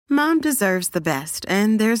Mom deserves the best,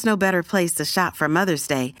 and there's no better place to shop for Mother's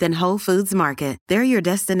Day than Whole Foods Market. They're your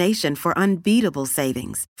destination for unbeatable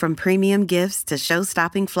savings, from premium gifts to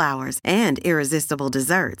show-stopping flowers and irresistible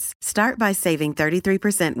desserts. Start by saving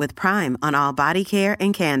 33% with Prime on all body care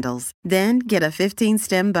and candles. Then get a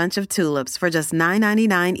 15-stem bunch of tulips for just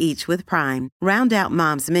 $9.99 each with Prime. Round out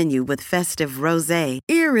Mom's menu with festive rosé,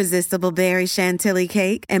 irresistible berry chantilly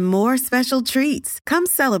cake, and more special treats. Come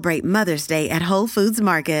celebrate Mother's Day at Whole Foods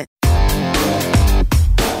Market.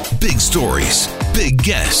 Big stories, big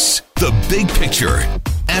guests, the big picture.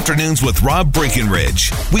 Afternoons with Rob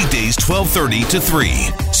Breckenridge. Weekdays 1230 to 3,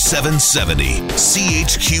 770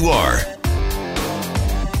 CHQR.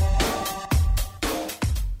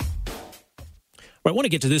 I want to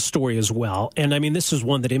get to this story as well. And I mean, this is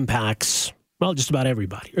one that impacts, well, just about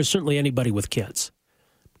everybody, or certainly anybody with kids.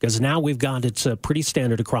 Because now we've got it's pretty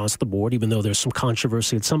standard across the board, even though there's some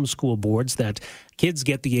controversy at some school boards that kids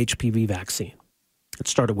get the HPV vaccine. It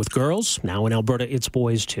started with girls. Now in Alberta, it's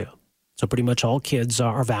boys too. So pretty much all kids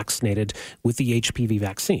are vaccinated with the HPV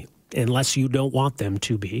vaccine, unless you don't want them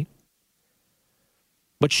to be.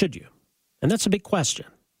 But should you? And that's a big question.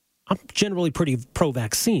 I'm generally pretty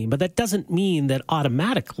pro-vaccine, but that doesn't mean that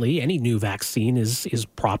automatically any new vaccine is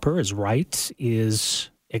proper, is right, is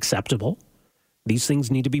acceptable. These things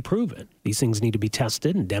need to be proven. These things need to be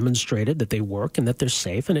tested and demonstrated that they work and that they're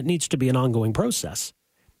safe, and it needs to be an ongoing process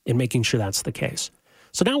in making sure that's the case.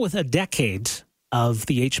 So now with a decade of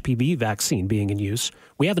the HPV vaccine being in use,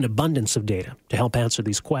 we have an abundance of data to help answer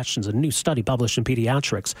these questions. A new study published in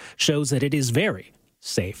Pediatrics shows that it is very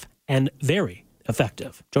safe and very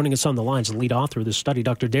effective. Joining us on the lines, the lead author of this study,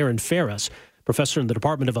 Dr. Darren Ferris, professor in the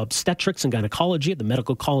Department of Obstetrics and Gynecology at the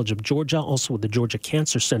Medical College of Georgia, also with the Georgia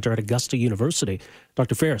Cancer Center at Augusta University.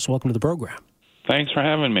 Dr. Ferris, welcome to the program. Thanks for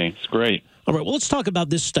having me. It's great. All right, well, let's talk about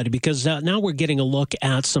this study because now we're getting a look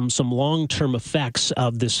at some long-term effects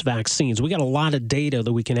of this vaccine. So we got a lot of data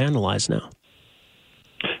that we can analyze now.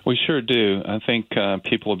 We sure do. I think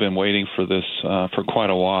people have been waiting for this for quite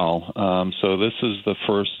a while. So this is the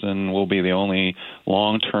first and will be the only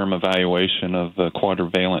long-term evaluation of the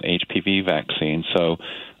quadrivalent HPV vaccine. So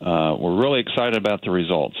we're really excited about the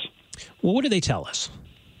results. Well, what do they tell us?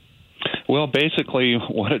 Well, basically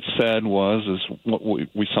what it said is what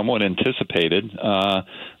we somewhat anticipated,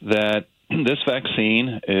 that this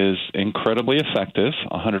vaccine is incredibly effective.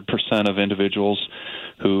 100% of individuals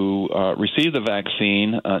who received the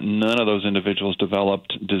vaccine, none of those individuals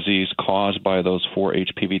developed disease caused by those 4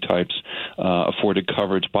 HPV types afforded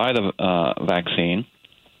coverage by the vaccine.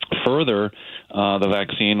 Further, the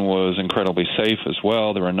vaccine was incredibly safe as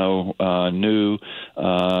well. There were no new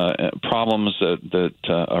problems that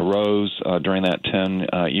arose during that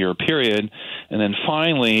 10-year period. And then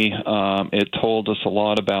finally, it told us a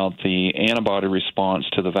lot about the antibody response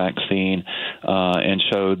to the vaccine and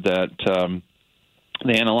showed that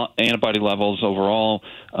the antibody levels overall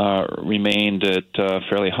remained at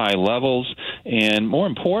fairly high levels, and more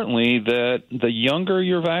importantly, that the younger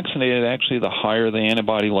you're vaccinated, actually the higher the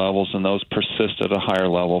antibody levels, and those persist at a higher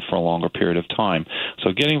level for a longer period of time.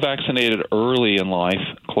 So getting vaccinated early in life,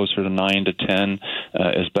 closer to 9 to 10,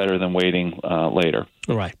 is better than waiting later.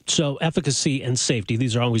 All right. So efficacy and safety,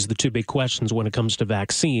 these are always the two big questions when it comes to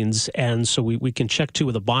vaccines. And so we can check two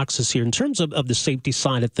of the boxes here. In terms of the safety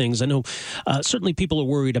side of things, I know certainly people are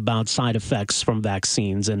worried about side effects from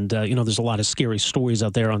vaccines. And, there's a lot of scary stories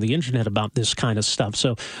out there on the internet about this kind of stuff.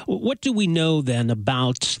 So what do we know then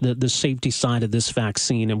about the safety side of this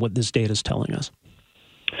vaccine and what this data is telling us?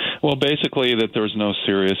 Well, basically that there was no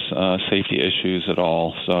serious safety issues at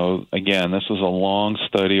all. So, again, this was a long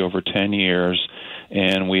study over 10 years,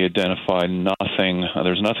 and we identified nothing.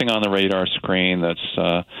 There's nothing on the radar screen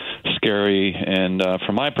that's scary. And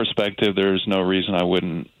from my perspective, there's no reason I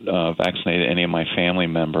wouldn't vaccinate any of my family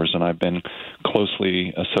members. And I've been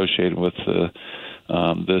closely associated with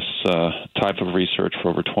this type of research for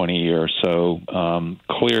over 20 years. So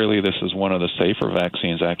clearly this is one of the safer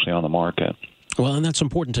vaccines actually on the market. Well, and that's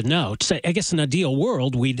important to note. So I guess in an ideal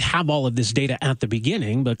world, we'd have all of this data at the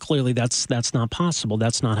beginning, but clearly that's not possible.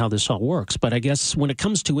 That's not how this all works. But I guess when it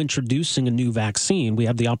comes to introducing a new vaccine, we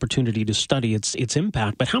have the opportunity to study its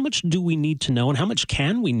impact. But how much do we need to know, and how much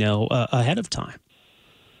can we know ahead of time?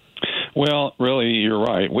 Well, really, you're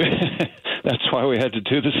right. That's why we had to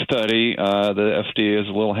do the study. The FDA is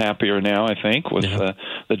a little happier now, I think, with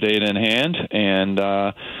the data in hand.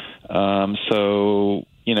 And so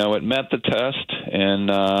it met the test,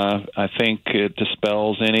 and I think it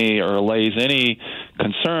dispels any or allays any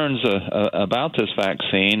concerns about this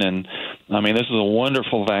vaccine. And this is a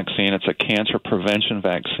wonderful vaccine. It's a cancer prevention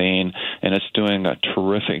vaccine, and it's doing a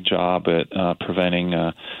terrific job at preventing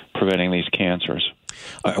these cancers.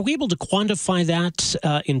 Are we able to quantify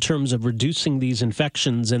that in terms of reducing these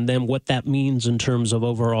infections, and then what that means in terms of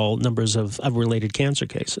overall numbers of related cancer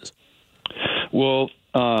cases? Well,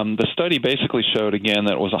 the study basically showed, again,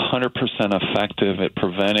 that it was 100% effective at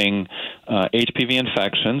preventing HPV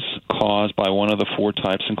infections caused by one of the 4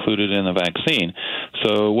 types included in the vaccine.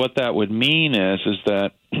 So what that would mean is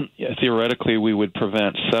that theoretically we would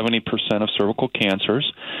prevent 70% of cervical cancers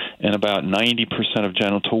and about 90% of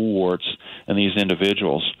genital warts in these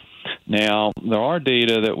individuals. Now, there are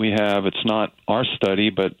data that we have. It's not our study,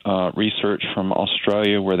 but research from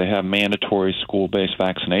Australia where they have mandatory school-based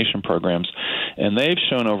vaccination programs. And they've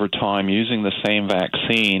shown over time, using the same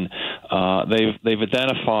vaccine, they've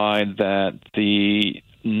identified that the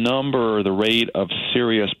rate of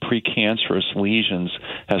serious precancerous lesions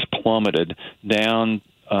has plummeted down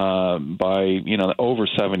by over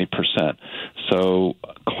 70%. So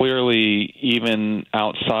clearly, even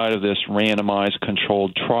outside of this randomized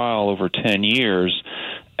controlled trial over 10 years,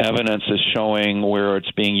 evidence is showing where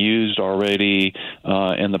it's being used already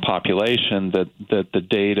in the population that the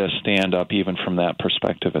data stand up even from that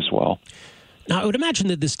perspective as well. Now, I would imagine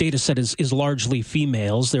that this data set is largely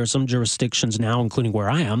females. There are some jurisdictions now, including where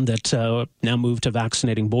I am, that now move to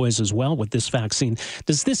vaccinating boys as well with this vaccine.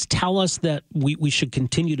 Does this tell us that we should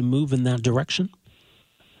continue to move in that direction?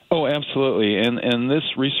 Oh, absolutely. And this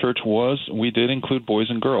research we did include boys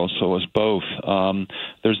and girls, so it was both.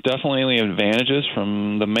 There's definitely advantages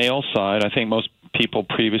from the male side. I think most people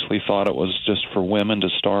previously thought it was just for women to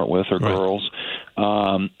start with, or right. Girls.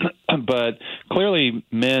 But clearly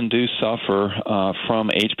men do suffer from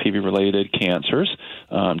HPV-related cancers,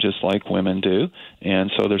 just like women do.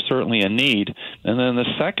 And so there's certainly a need. And then the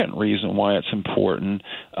second reason why it's important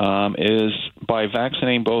is by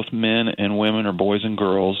vaccinating both men and women, or boys and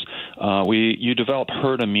girls, you develop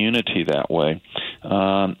herd immunity that way.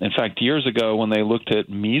 In fact, years ago when they looked at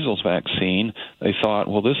measles vaccine, they thought,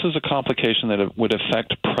 well, this is a complication that would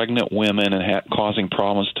affect pregnant women and causing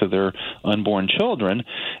problems to their unborn children.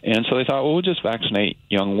 And so they thought, well, we'll just vaccinate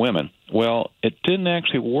young women. Well, it didn't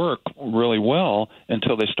actually work really well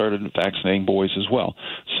until they started vaccinating boys as well.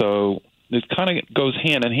 So it kind of goes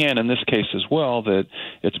hand in hand in this case as well, that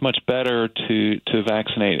it's much better to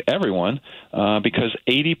vaccinate everyone because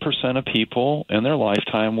 80% of people in their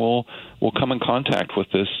lifetime will come in contact with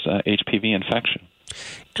this HPV infection.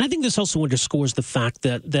 And I think this also underscores the fact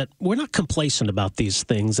that we're not complacent about these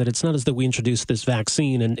things, that it's not as though we introduced this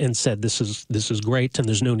vaccine and said this is great and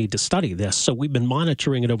there's no need to study this. So we've been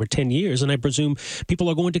monitoring it over 10 years, and I presume people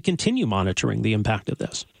are going to continue monitoring the impact of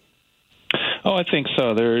this. Oh, I think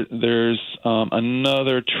so. There's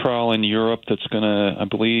another trial in Europe that's going to, I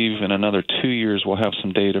believe, in another 2 years, we'll have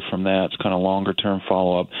some data from that. It's kind of longer-term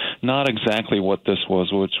follow-up. Not exactly what this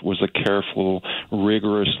was, which was a careful,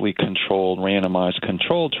 rigorously controlled, randomized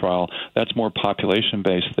controlled trial. That's more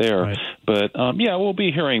population-based there. Right. But, we'll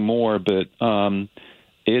be hearing more, but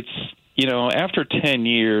it's... after 10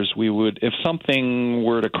 years, we would, if something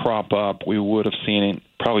were to crop up, we would have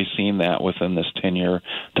probably seen that within this 10-year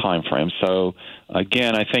time frame. So,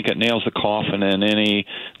 again, I think it nails the coffin in any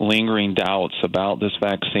lingering doubts about this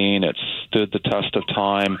vaccine. It's stood the test of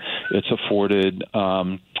time. It's afforded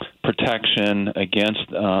protection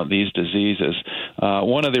against these diseases.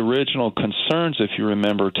 One of the original concerns, if you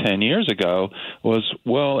remember 10 years ago, was,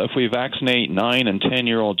 well, if we vaccinate 9 and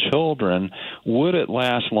 10-year-old children, would it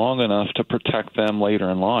last long enough to protect them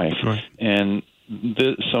later in life? Right. And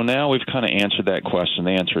so now we've kind of answered that question.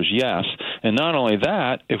 The answer is yes. And not only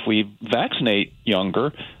that, if we vaccinate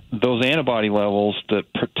younger, those antibody levels that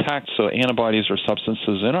protect, so antibodies are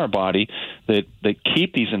substances in our body that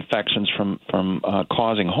keep these infections from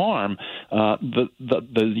causing harm.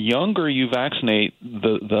 The younger you vaccinate,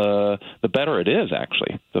 the better it is.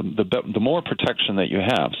 Actually, the more protection that you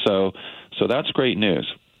have. So that's great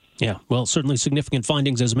news. Yeah, well, certainly significant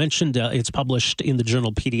findings. As mentioned, it's published in the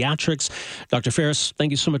journal Pediatrics. Dr. Ferris,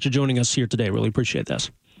 thank you so much for joining us here today. Really appreciate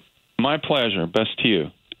this. My pleasure. Best to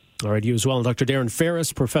you. All right, you as well. Dr. Darren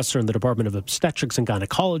Ferris, professor in the Department of Obstetrics and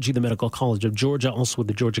Gynecology, the Medical College of Georgia, also with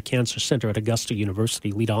the Georgia Cancer Center at Augusta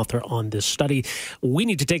University, lead author on this study. We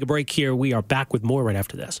need to take a break here. We are back with more right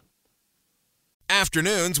after this.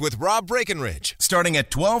 Afternoons with Rob Breckenridge, starting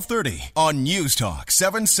at 12:30 on News Talk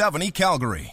 770 Calgary.